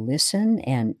really listen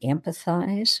and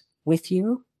empathize with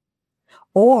you?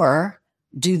 Or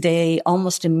do they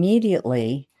almost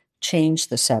immediately change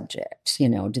the subject?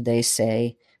 Do they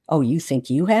say, oh, you think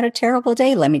you had a terrible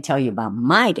day? Let me tell you about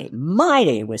my day. My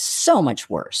day was so much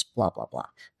worse, blah, blah, blah.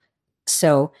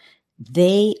 So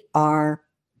they are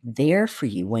there for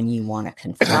you when you want to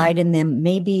confide in them.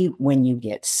 Maybe when you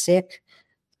get sick,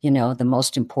 the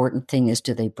most important thing is,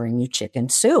 do they bring you chicken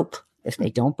soup? If they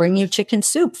don't bring you chicken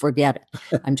soup, forget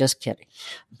it. I'm just kidding.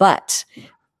 But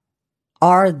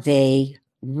are they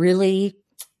really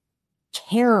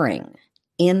caring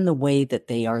in the way that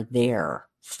they are there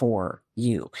for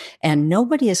you. And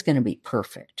nobody is going to be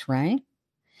perfect, right?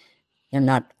 They're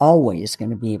not always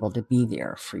going to be able to be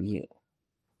there for you,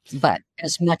 but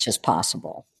as much as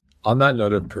possible. On that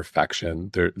note of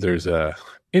perfection, there's a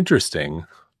interesting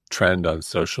trend on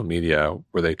social media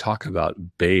where they talk about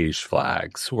beige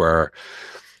flags, where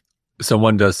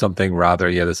someone does something rather,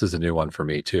 yeah, this is a new one for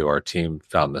me too. Our team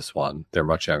found this one. They're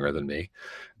much younger than me.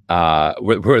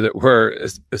 Where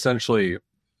essentially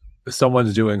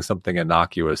someone's doing something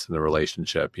innocuous in the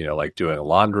relationship, like doing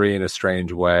laundry in a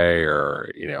strange way,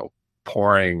 or,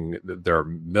 pouring their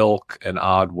milk an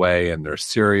odd way in their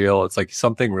cereal. It's like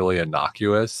something really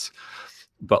innocuous,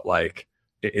 but like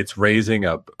it's raising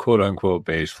a quote unquote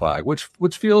beige flag, which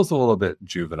feels a little bit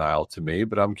juvenile to me.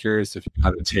 But I'm curious if you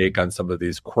have a take on some of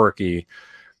these quirky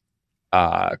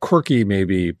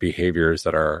maybe behaviors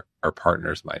that our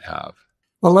partners might have.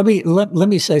 Well, let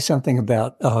me say something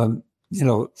about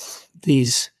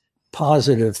these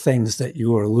positive things that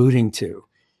you were alluding to.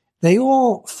 They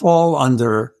all fall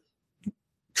under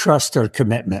trust or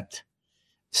commitment.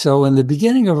 So in the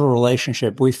beginning of a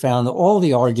relationship, we found that all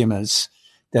the arguments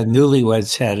that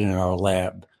newlyweds had in our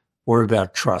lab were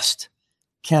about trust.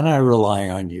 Can I rely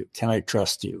on you? Can I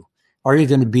trust you? Are you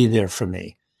going to be there for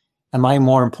me? Am I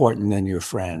more important than your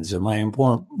friends? Am I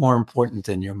more important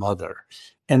than your mother?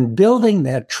 And building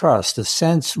that trust, a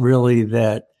sense really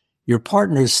that your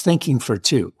partner is thinking for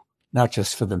two, not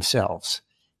just for themselves.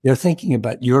 They're thinking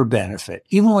about your benefit.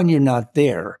 Even when you're not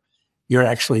there, you're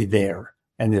actually there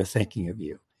and they're thinking of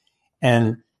you.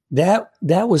 And that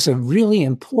was a really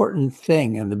important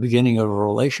thing in the beginning of a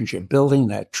relationship, building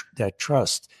that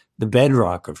trust, the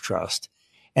bedrock of trust.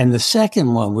 And the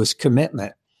second one was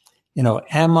commitment.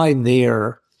 Am I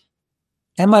there?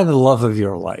 Am I the love of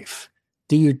your life?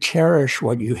 Do you cherish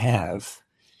what you have?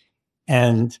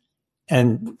 And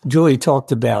Julie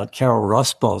talked about Carol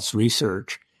Rustball's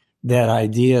research, that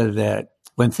idea that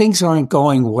when things aren't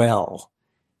going well,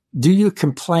 do you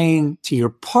complain to your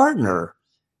partner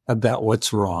about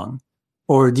what's wrong?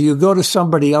 Or do you go to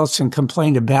somebody else and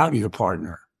complain about your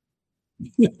partner?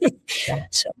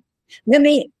 So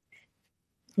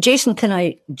Jason, can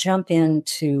I jump in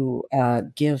to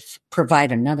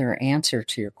provide another answer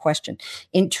to your question?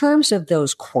 In terms of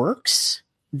those quirks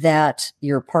that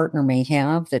your partner may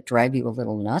have that drive you a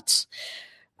little nuts,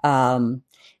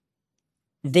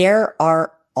 there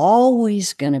are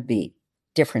always going to be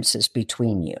differences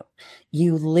between you.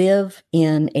 You live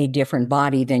in a different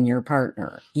body than your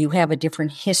partner. You have a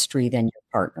different history than your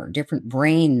partner, different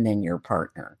brain than your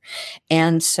partner.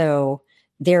 And so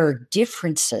there are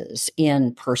differences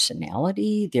in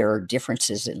personality. There are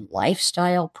differences in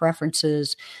lifestyle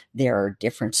preferences. There are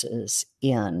differences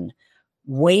in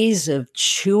ways of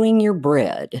chewing your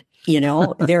bread.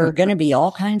 There are going to be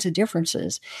all kinds of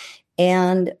differences.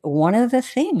 And one of the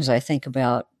things I think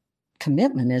about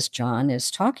commitment, as John is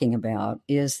talking about,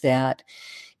 is that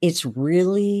it's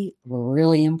really,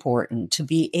 really important to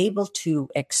be able to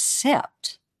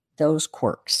accept those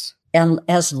quirks. And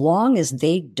as long as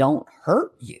they don't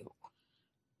hurt you,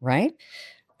 right?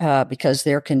 Because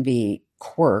there can be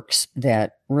quirks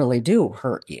that really do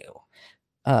hurt you.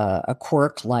 A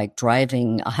quirk like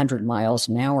driving 100 miles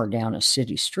an hour down a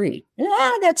city street,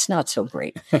 that's not so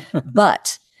great.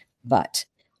 But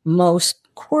most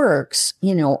quirks,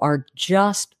 are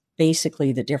just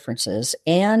basically the differences.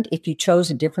 And if you chose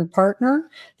a different partner,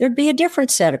 there'd be a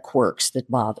different set of quirks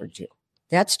that bothered you.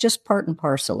 That's just part and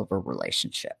parcel of a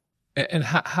relationship. And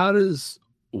how does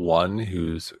one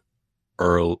who's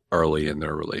early in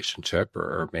their relationship,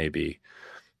 or maybe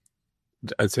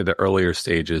I'd say the earlier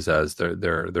stages, as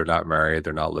they're not married,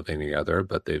 they're not living together,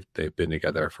 but they've been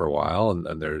together for a while,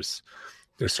 and they're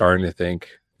starting to think,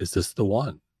 is this the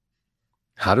one?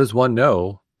 How does one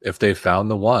know if they found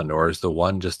the one, or is the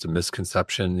one just a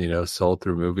misconception, sold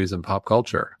through movies and pop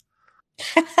culture?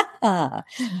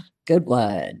 Good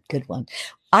one.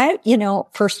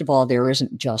 First of all, there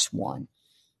isn't just one.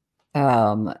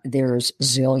 There's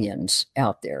zillions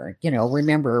out there.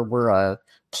 Remember, we're a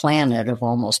planet of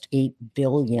almost 8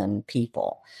 billion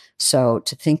people. So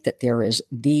to think that there is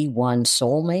the one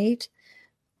soulmate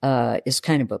is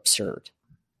kind of absurd.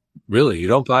 Really? You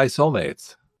don't buy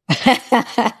soulmates?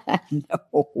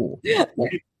 No.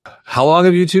 How long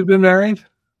have you two been married?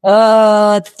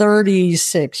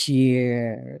 36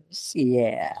 years.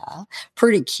 Yeah.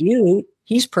 Pretty cute.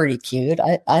 He's pretty cute.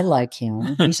 I like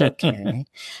him. He's okay.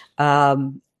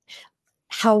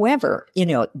 However,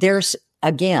 there's,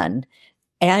 again,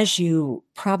 as you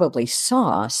probably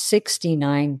saw,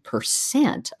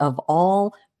 69% of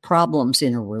all problems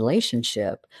in a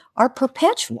relationship are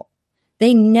perpetual.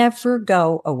 They never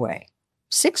go away.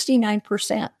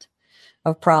 69%.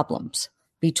 of problems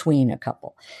between a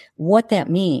couple. What that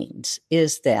means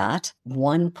is that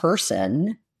one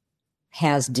person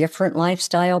has different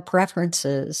lifestyle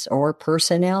preferences or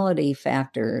personality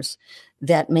factors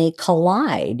that may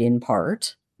collide in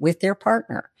part with their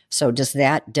partner. So does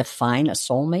that define a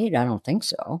soulmate? I don't think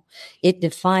so. It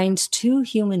defines two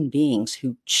human beings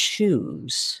who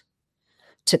choose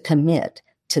to commit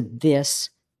to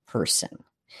this person.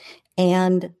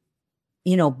 And,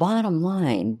 bottom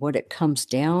line, what it comes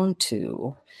down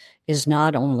to is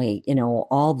not only,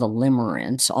 all the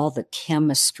limerence, all the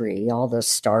chemistry, all the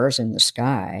stars in the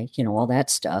sky, all that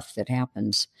stuff that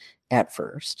happens at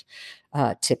first,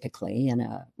 typically in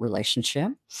a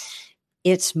relationship.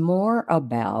 It's more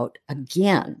about,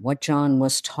 again, what John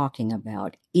was talking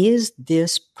about. Is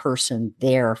this person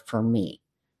there for me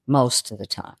most of the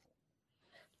time?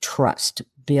 Trust,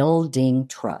 building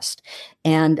trust.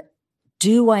 And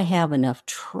do I have enough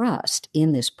trust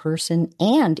in this person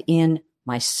and in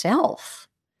myself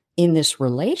in this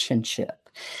relationship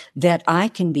that I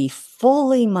can be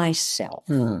fully myself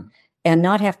and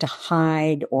not have to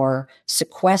hide or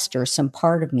sequester some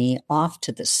part of me off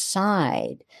to the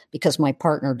side because my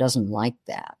partner doesn't like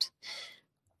that?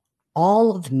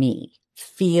 All of me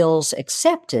feels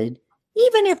accepted,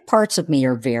 even if parts of me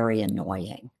are very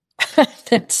annoying.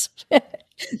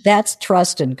 That's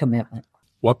trust and commitment.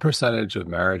 What percentage of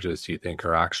marriages do you think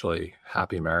are actually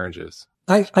happy marriages?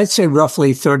 I'd say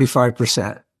roughly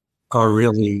 35% are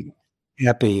really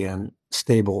happy and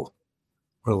stable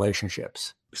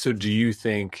relationships. So do you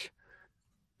think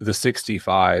the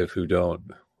 65 who don't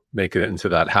make it into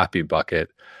that happy bucket,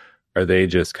 are they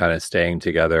just kind of staying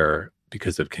together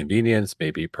because of convenience?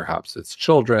 Maybe perhaps it's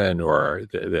children or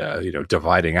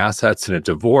dividing assets in a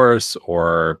divorce,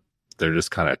 or they're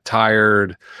just kind of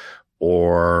tired,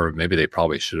 or maybe they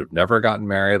probably should have never gotten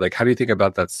married. Like, how do you think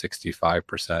about that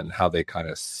 65% and how they kind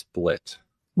of split?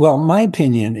 Well, my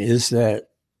opinion is that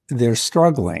they're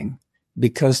struggling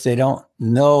because they don't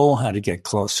know how to get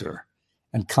closer,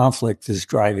 and conflict is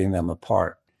driving them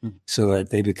apart so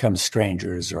that they become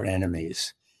strangers or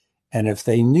enemies. And if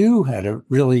they knew how to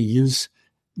really use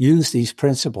these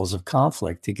principles of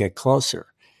conflict to get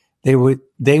closer, they would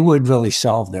really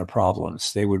solve their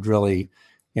problems. They would really,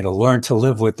 learn to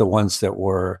live with the ones that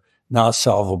were not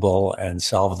solvable and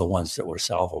solve the ones that were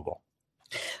solvable.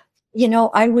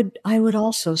 I would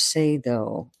also say,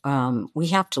 though, we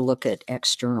have to look at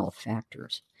external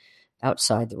factors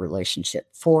outside the relationship.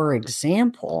 For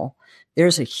example,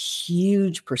 there's a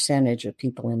huge percentage of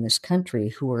people in this country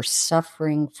who are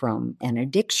suffering from an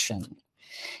addiction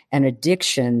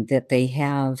that they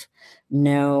have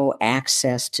no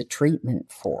access to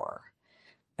treatment for,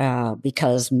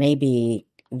 because maybe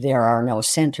there are no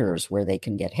centers where they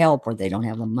can get help, or they don't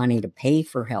have the money to pay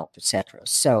for help, etc.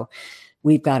 So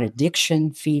we've got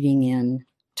addiction feeding in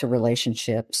to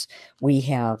relationships. We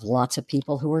have lots of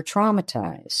people who are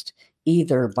traumatized,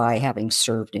 either by having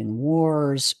served in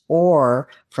wars or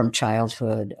from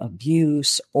childhood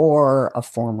abuse or a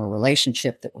former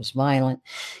relationship that was violent.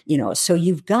 So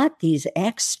you've got these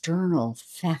external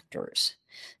factors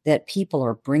that people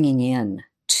are bringing in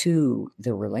to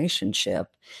the relationship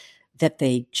that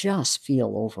they just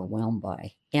feel overwhelmed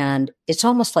by. And it's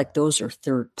almost like those are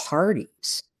third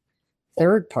parties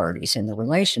in the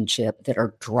relationship that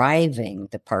are driving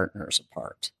the partners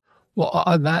apart. Well,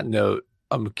 on that note,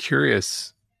 I'm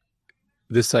curious,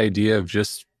 this idea of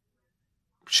just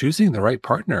choosing the right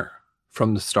partner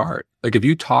from the start. Like, if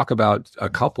you talk about a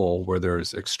couple where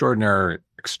there's extraordinary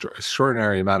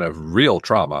amount of real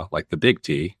trauma, like the big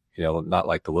T, not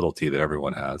like the little T that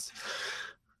everyone has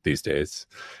these days,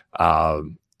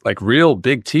 like real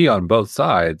big T on both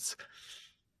sides,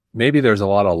 maybe there's a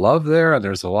lot of love there and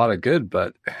there's a lot of good,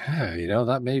 but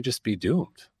that may just be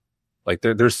doomed. Like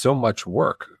there's so much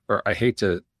work, or I hate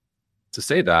to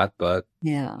say that, but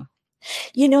yeah.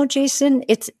 Jason,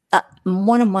 it's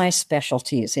one of my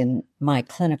specialties in my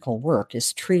clinical work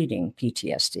is treating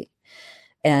PTSD.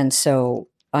 And so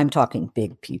I'm talking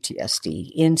big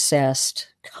PTSD,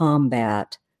 incest,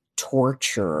 combat,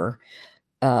 torture,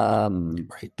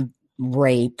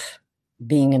 rape,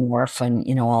 being an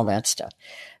orphan, all that stuff.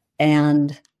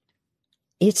 And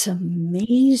it's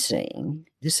amazing.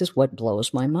 This is what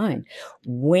blows my mind.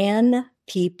 When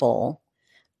people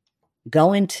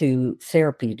go into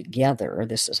therapy together,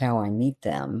 this is how I meet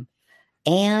them,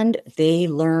 and they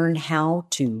learn how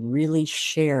to really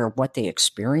share what they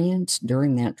experienced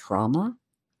during that trauma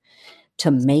to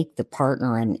make the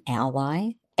partner an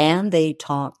ally, and they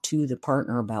talk to the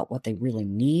partner about what they really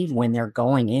need when they're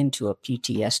going into a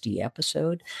PTSD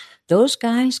episode. Those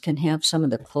guys can have some of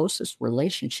the closest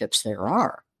relationships there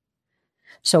are.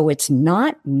 So it's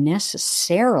not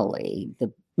necessarily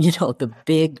the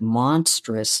big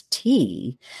monstrous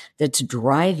T that's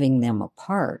driving them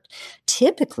apart.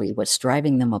 Typically, what's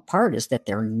driving them apart is that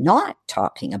they're not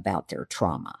talking about their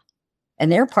trauma,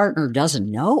 and their partner doesn't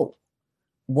know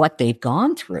what they've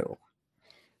gone through.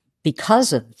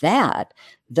 Because of that,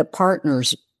 the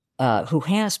partners who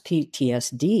has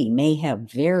PTSD may have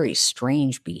very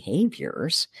strange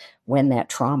behaviors when that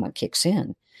trauma kicks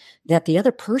in that the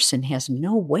other person has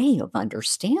no way of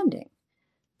understanding.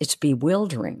 It's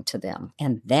bewildering to them,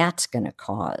 and that's going to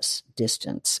cause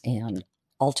distance and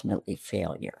ultimately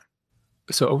failure.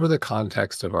 So, over the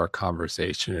context of our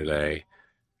conversation today,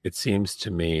 it seems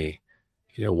to me,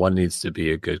 one needs to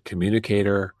be a good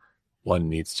communicator. One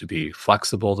needs to be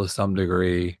flexible to some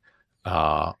degree.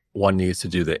 One needs to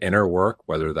do the inner work,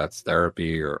 whether that's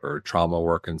therapy or trauma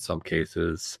work in some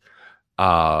cases.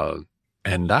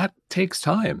 And that takes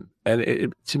time.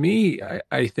 And to me,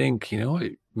 I think,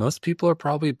 most people are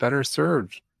probably better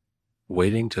served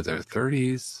waiting to their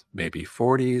 30s, maybe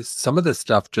 40s. Some of this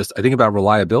stuff I think about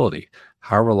reliability.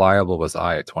 How reliable was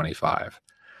I at 25?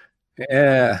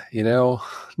 Yeah,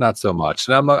 not so much.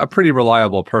 And I'm a pretty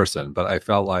reliable person, but I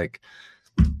felt like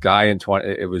guy in 20,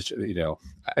 it was,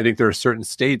 I think there are certain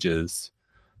stages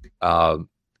where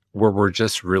we're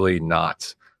just really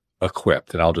not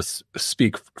equipped. And I'll just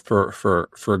speak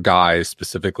for guys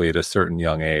specifically at a certain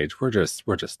young age. We're just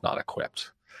not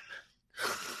equipped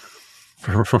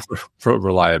for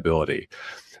reliability.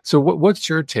 So what's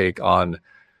your take on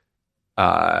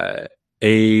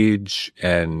age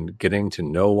and getting to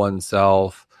know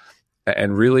oneself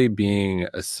and really being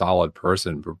a solid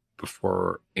person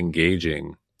before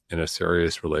engaging in a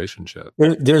serious relationship?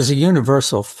 There's a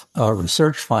universal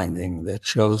research finding that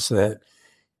shows that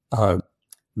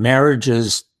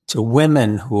marriages to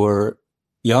women who are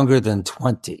younger than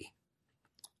 20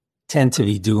 tend to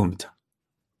be doomed,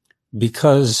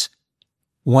 because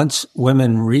once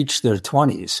women reach their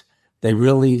 20s, they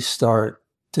really start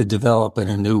to develop in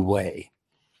a new way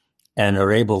and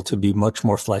are able to be much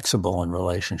more flexible in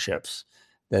relationships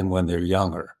than when they're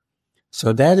younger.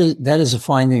 So that is a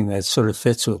finding that sort of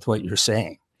fits with what you're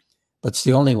saying. But it's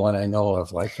the only one I know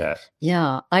of like that.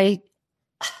 Yeah,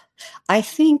 I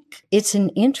think it's an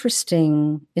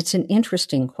interesting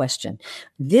question.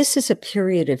 This is a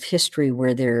period of history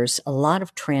where there's a lot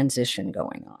of transition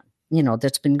going on,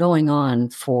 that's been going on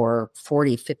for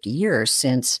 40, 50 years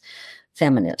since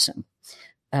feminism,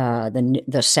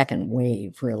 the second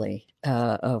wave, really,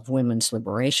 of women's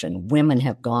liberation. Women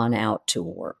have gone out to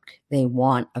work. They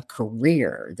want a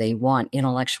career. They want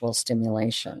intellectual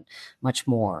stimulation much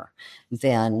more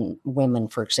than women,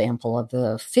 for example, of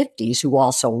the 50s, who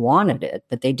also wanted it,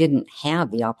 but they didn't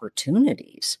have the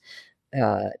opportunities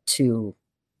nor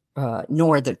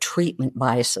the treatment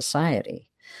by society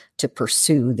to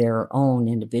pursue their own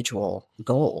individual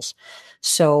goals.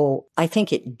 So I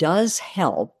think it does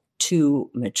help to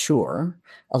mature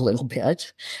a little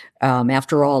bit.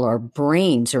 After all, our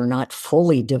brains are not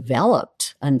fully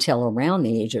developed until around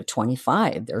the age of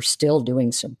 25. They're still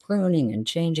doing some pruning and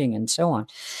changing and so on.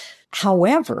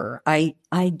 However, I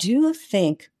do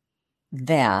think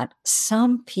that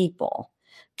some people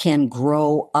can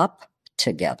grow up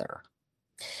together.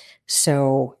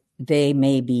 So they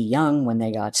may be young when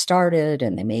they got started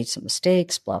and they made some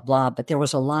mistakes, blah, blah, but there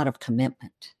was a lot of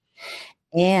commitment.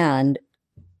 And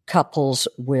couples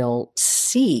will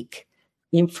seek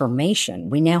information.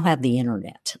 We now have the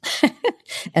internet,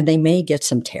 and they may get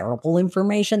some terrible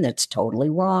information that's totally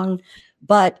wrong,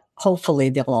 but hopefully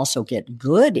they'll also get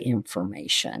good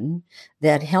information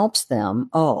that helps them.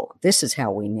 Oh, this is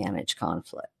how we manage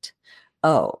conflict.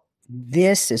 Oh,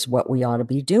 this is what we ought to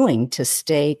be doing to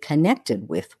stay connected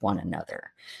with one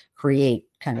another, create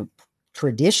kind of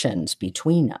traditions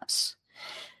between us.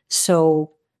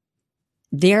 So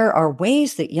there are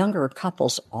ways that younger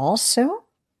couples also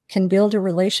can build a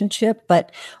relationship, but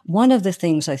one of the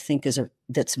things I think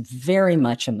that's very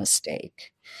much a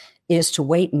mistake is to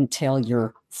wait until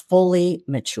you're fully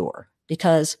mature,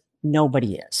 because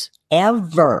nobody is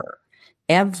ever.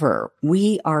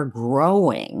 We are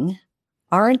growing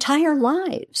our entire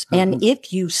lives. Mm-hmm. And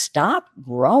if you stop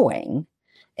growing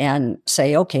and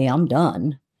say, okay, I'm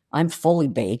done, I'm fully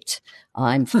baked,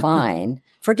 I'm fine,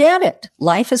 forget it.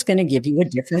 Life is going to give you a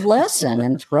different lesson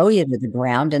and throw you to the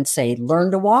ground and say,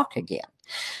 learn to walk again.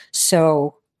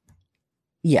 So,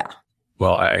 yeah.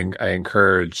 Well, I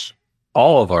encourage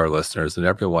all of our listeners and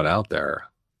everyone out there,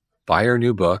 buy your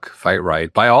new book, Fight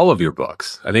Right. Buy all of your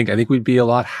books. I think we'd be a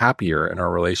lot happier in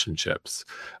our relationships.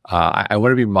 I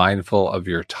want to be mindful of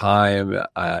your time.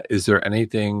 Is there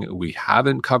anything we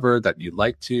haven't covered that you'd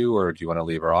like to, or do you want to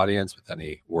leave our audience with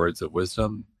any words of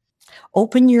wisdom?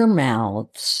 Open your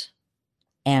mouths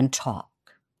and talk.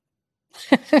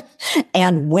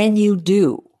 And when you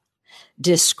do,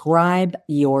 describe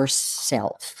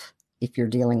yourself. If you're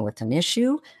dealing with an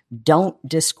issue, don't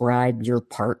describe your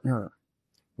partner,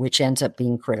 which ends up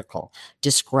being critical.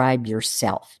 Describe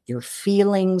yourself, your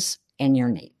feelings, and your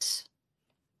needs.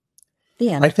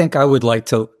 The end. I think I would like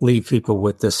to leave people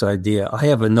with this idea. I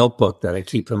have a notebook that I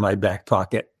keep in my back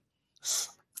pocket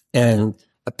and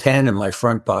a pen in my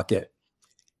front pocket.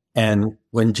 And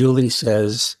when Julie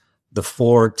says the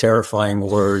 4 terrifying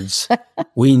words,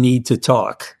 we need to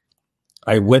talk,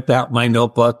 I whip out my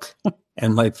notebook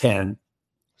and my pen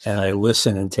and I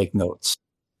listen and take notes.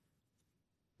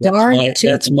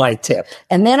 That's my tip.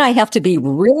 And then I have to be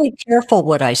really careful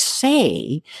what I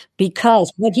say,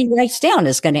 because what he writes down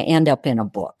is going to end up in a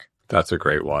book. That's a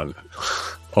great one.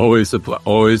 Always a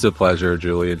pleasure,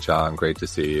 Julie and John. Great to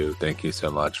see you. Thank you so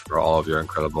much for all of your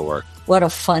incredible work. What a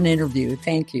fun interview.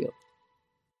 Thank you.